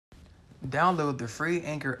Download the free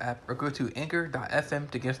Anchor app or go to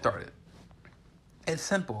anchor.fm to get started. It's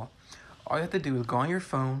simple. All you have to do is go on your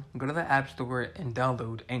phone, go to the App Store, and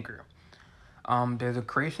download Anchor. There's a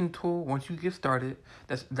creation tool once you get started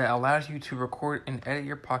that allows you to record and edit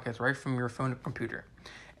your podcast right from your phone or computer.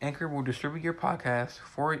 Anchor will distribute your podcast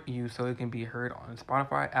for you so it can be heard on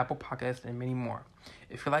Spotify, Apple Podcasts, and many more.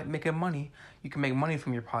 If you like making money, you can make money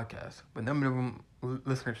from your podcast with no minimum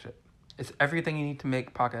listenership. It's everything you need to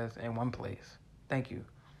make podcasts in one place. Thank you.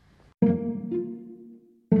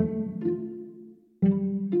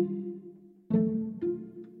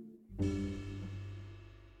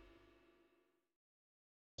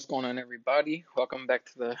 What's going on, everybody? Welcome back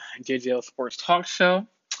to the JJL Sports Talk Show,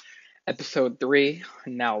 episode 3,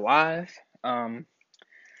 now live. Got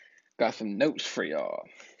some notes for y'all.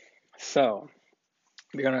 So,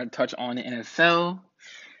 we're going to touch on the NFL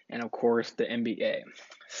and, of course, the NBA.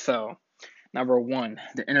 So, number one,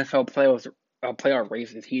 the NFL playoff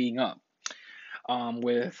race is heating up.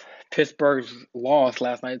 With Pittsburgh's loss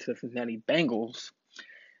last night to the Cincinnati Bengals,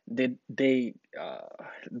 their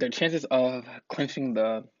chances of clinching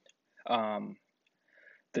um,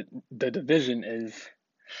 the division is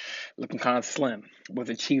looking kind of slim with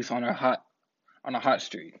the Chiefs on a hot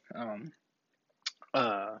streak.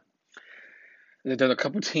 Uh, there's a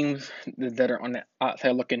couple teams that are on the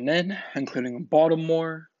outside looking in, including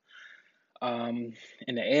Baltimore. In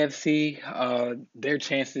the AFC, their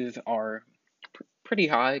chances are pretty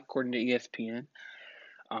high according to ESPN.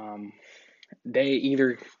 Um, they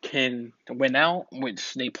either can win out,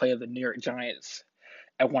 which they play the New York Giants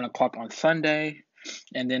at 1 o'clock on Sunday,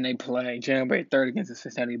 and then they play January 3rd against the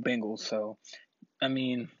Cincinnati Bengals. So, I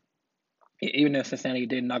mean, even though Cincinnati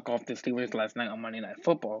did knock off the Steelers last night on Monday Night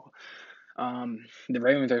Football, the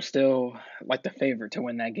Ravens are still like the favorite to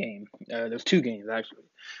win that game. There's 2 games actually,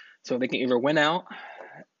 so they can either win out,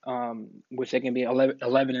 which they can be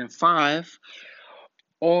 11-5,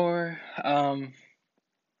 or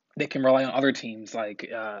they can rely on other teams. Like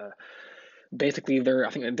basically, I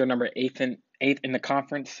think they're number eighth in the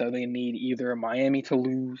conference, so they need either Miami to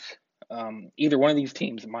lose, either one of these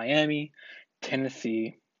teams, Miami,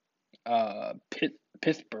 Tennessee,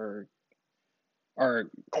 Pittsburgh, or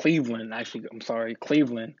Cleveland. Actually, I'm sorry,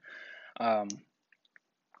 Cleveland. Um,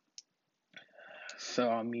 so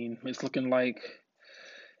I mean, it's looking like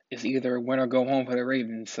it's either win or go home for the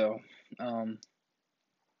Ravens. So um,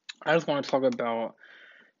 I just want to talk about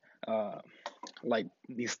uh, like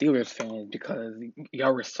these Steelers fans because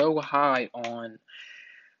y'all were so high on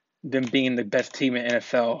them being the best team in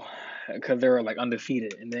NFL because they were like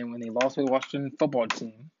undefeated, and then when they lost to the Washington football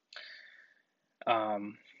team,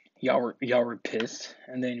 um, y'all were pissed,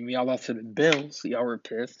 and then when y'all lost to the Bills, y'all were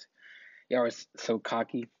pissed. Y'all were so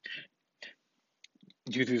cocky.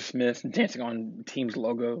 Juju Smith dancing on teams'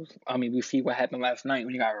 logos. I mean, we see what happened last night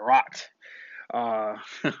when you got rocked uh,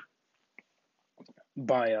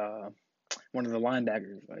 by one of the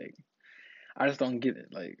linebackers. Like, I just don't get it.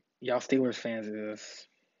 Like, y'all Steelers fans is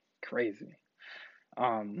crazy.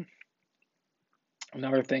 Um,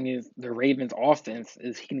 Another thing is the Ravens' offense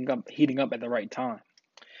is heating up at the right time.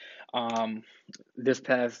 Um, this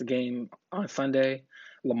past game on Sunday,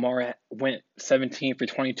 Lamar went 17 for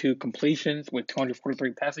 22 completions with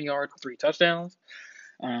 243 passing yards, 3 touchdowns.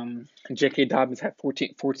 J.K. Dobbins had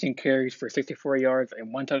 14 carries for 64 yards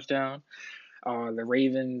and 1 touchdown. The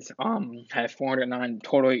Ravens had 409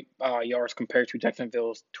 total yards compared to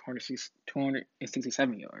Jacksonville's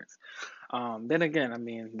 267 yards. Then again, I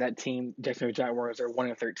mean that team, Jacksonville Jaguars, are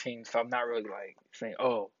 1-13, so I'm not really like saying,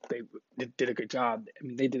 oh, they did a good job. I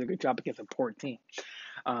mean, they did a good job against a poor team.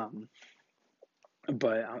 Um,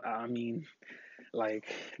 but I mean, like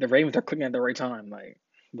the Ravens are clicking at the right time. Like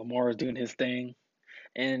Lamar is doing his thing.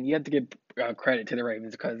 And you have to give credit to the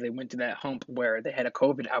Ravens because they went to that hump where they had a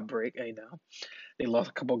COVID outbreak. They lost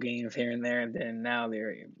a couple games here and there, and then now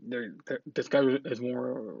they're the schedule is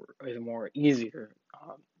more easier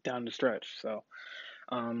down the stretch. So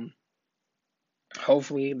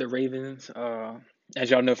hopefully the Ravens,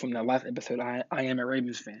 as y'all know from the last episode, I am a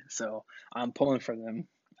Ravens fan, so I'm pulling for them.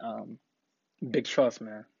 Big trust,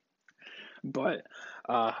 man. But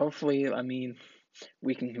hopefully, I mean,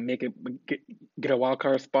 we can make it get a wild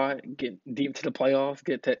card spot, get deep to the playoffs,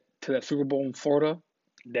 get to the Super Bowl in Florida,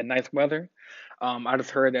 that nice weather. I just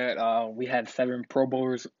heard that we had 7 Pro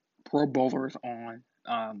Bowlers on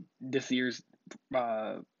this year's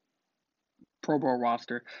uh, Pro Bowl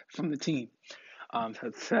roster from the team.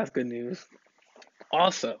 So that's good news.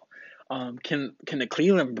 Also, can the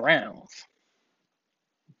Cleveland Browns,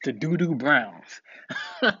 the Doo Doo Browns,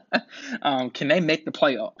 can they make the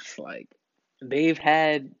playoffs? Like they've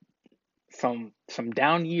had some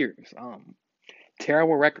down years,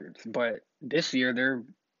 terrible records, but this year they're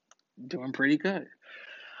doing pretty good.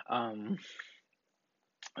 Um,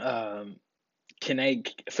 um, can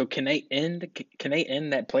they end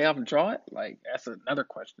that playoff drought? Like that's another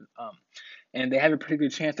question. And they have a pretty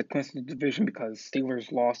good chance to clinch the division because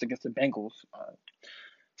Steelers lost against the Bengals.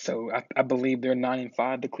 So I believe they're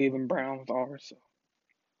 9-5. The Cleveland Browns are. So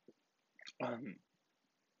um,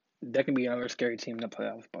 that can be another scary team in the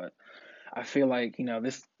playoffs. But I feel like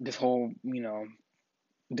this whole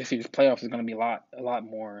this year's playoffs is going to be a lot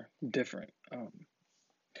more different.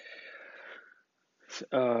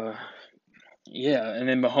 Uh, yeah, and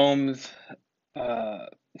then Mahomes, uh,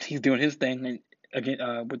 he's doing his thing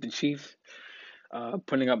again with the Chiefs,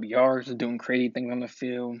 putting up yards, doing crazy things on the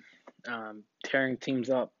field, tearing teams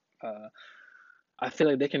up. Uh, I feel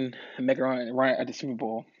like they can make a run at the Super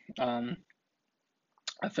Bowl. Um,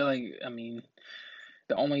 I feel like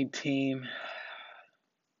the only team.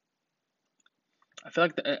 I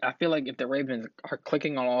feel like if the Ravens are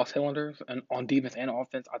clicking on all cylinders and on defense and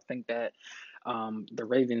offense, I think that the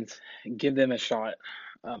Ravens give them a shot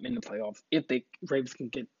in the playoffs if the Ravens can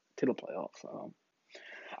get to the playoffs.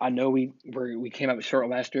 I know we came up short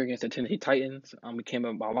last year against the Tennessee Titans. We came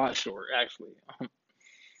up a lot short actually,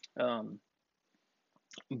 um,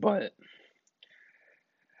 but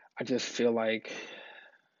I just feel like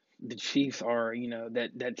the Chiefs are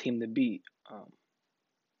that team to beat.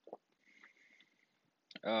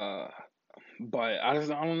 Uh, but I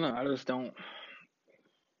don't know. I just don't.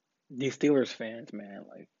 These Steelers fans, man,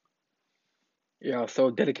 like so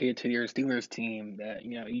dedicated to your Steelers team that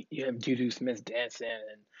you have Juju Smith dancing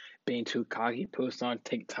and being too cocky, post on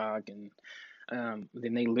TikTok, and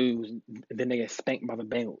then they lose, then they get spanked by the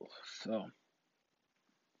Bengals. So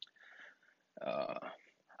uh,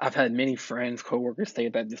 I've had many friends, coworkers say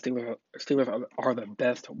that the Steelers are the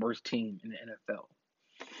best worst team in the NFL,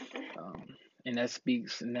 um, and that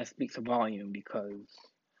speaks a volume because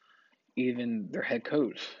even their head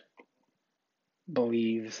coach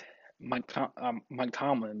believes Mike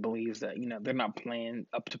Tomlin believes that they're not playing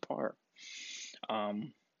up to par.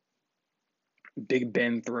 Um, Big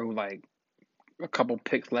Ben threw like a couple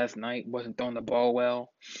picks last night, wasn't throwing the ball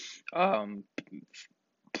well. Um,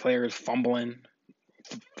 Players fumbling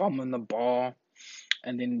the ball,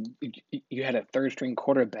 and then you had a third string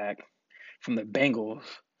quarterback from the Bengals.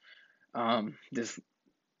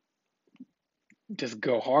 Just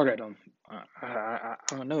go hard at them. I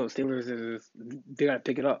don't know. Steelers they gotta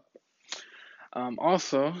pick it up.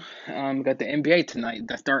 Also, we got the NBA tonight,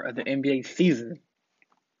 the start of the NBA season.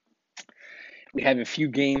 We have a few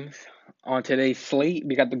games on today's slate.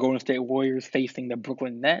 We got the Golden State Warriors facing the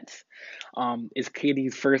Brooklyn Nets. It's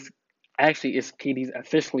KD's first, actually, it's KD's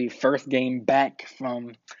officially first game back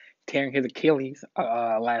from tearing his Achilles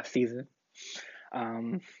last season.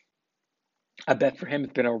 Um, I bet for him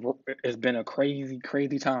it's been a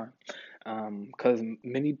crazy time because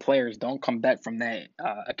many players don't come back from that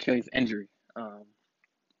Achilles injury. Um,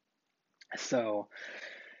 so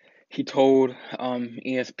he told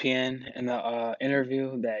ESPN in the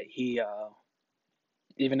interview that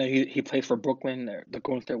even though he plays for Brooklyn, the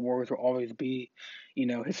Golden State Warriors will always be,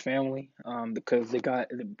 his family, because they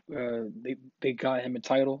got him a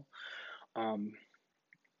title. Um,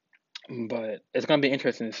 but it's gonna be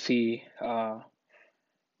interesting to see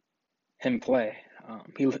him play.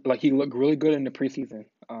 He looked really good in the preseason.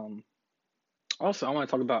 Also, I want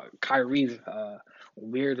to talk about Kyrie's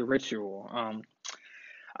weird ritual.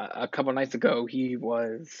 A couple nights ago, they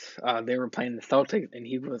were playing the Celtics, and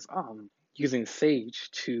he was using sage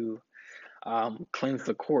to cleanse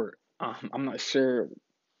the court. I'm not sure.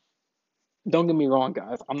 Don't get me wrong,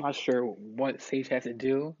 guys. I'm not sure what sage has to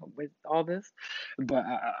do with all this, but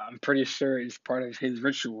I'm pretty sure it's part of his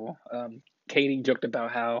ritual. Katie joked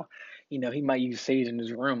about how, he might use sage in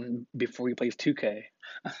his room before he plays 2K,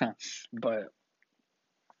 but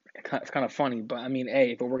it's kind of funny. But I mean,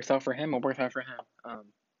 hey, if it works out for him, it works out for him.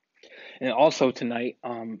 And also tonight,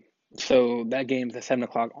 so that game's at 7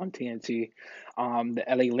 o'clock on TNT. The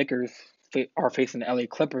LA Lakers are facing the LA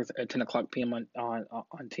Clippers at 10 o'clock p.m. on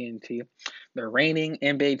TNT. The reigning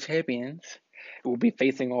NBA champions will be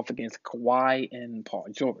facing off against Kawhi and Paul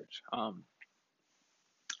George.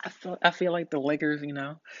 I feel like the Lakers,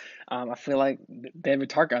 I feel like they have a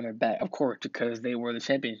target on their back, of course, because they were the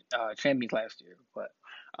champions last year. But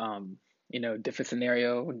different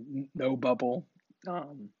scenario, no bubble.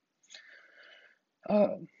 Um,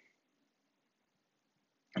 uh,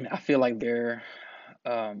 I feel like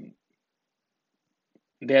um,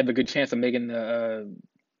 they have a good chance of making the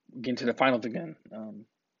getting to the finals again.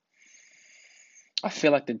 I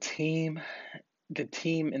feel like the team the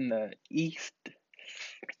team in the East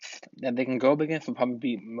that they can go up against will probably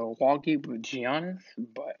be Milwaukee with Giannis,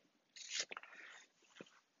 but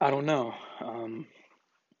I don't know.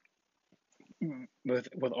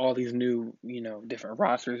 With all these new, different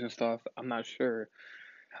rosters and stuff, I'm not sure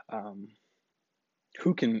um,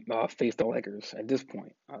 who can face the Lakers at this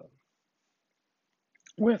point.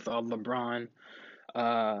 With LeBron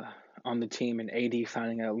uh, on the team and AD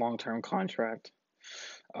signing a long-term contract.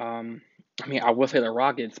 Um, I mean, I will say the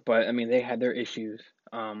Rockets, but I mean they had their issues.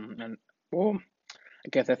 And well, I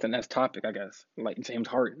guess that's the next topic. I guess like James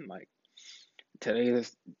Harden. Like today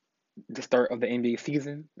is the start of the NBA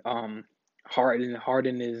season.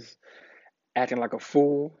 Harden is acting like a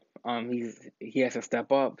fool. He has to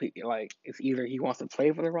step up. Like it's either he wants to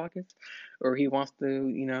play for the Rockets, or he wants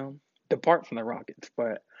to depart from the Rockets.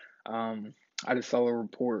 But I just saw a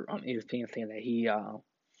report on ESPN saying that he uh,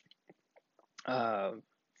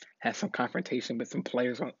 had some confrontation with some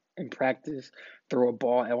players in practice, throw a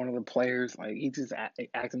ball at one of the players. Like he just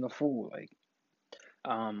acting a fool. Like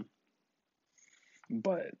um,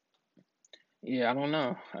 but yeah, I don't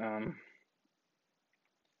know.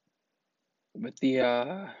 With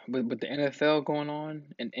the NFL going on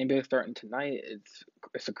and NBA starting tonight,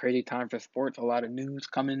 it's a crazy time for sports. A lot of news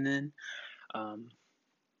coming in. Um,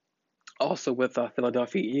 Also with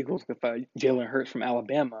Philadelphia Eagles with Jalen Hurts from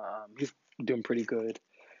Alabama, he's doing pretty good.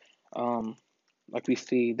 Um, like we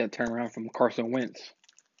see that turnaround from Carson Wentz.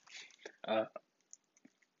 Uh,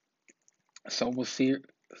 so we'll see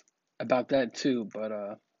about that too. But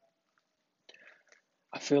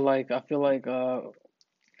I feel like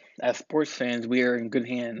as sports fans, we are in good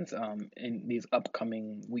hands in these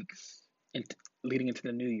upcoming weeks, in, leading into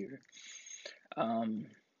the new year. Um,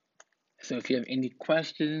 so if you have any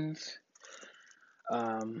questions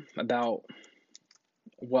about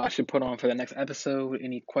what I should put on for the next episode,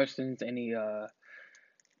 any questions, any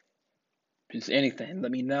just anything,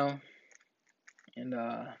 let me know. And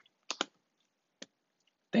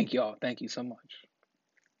thank y'all. Thank you so much.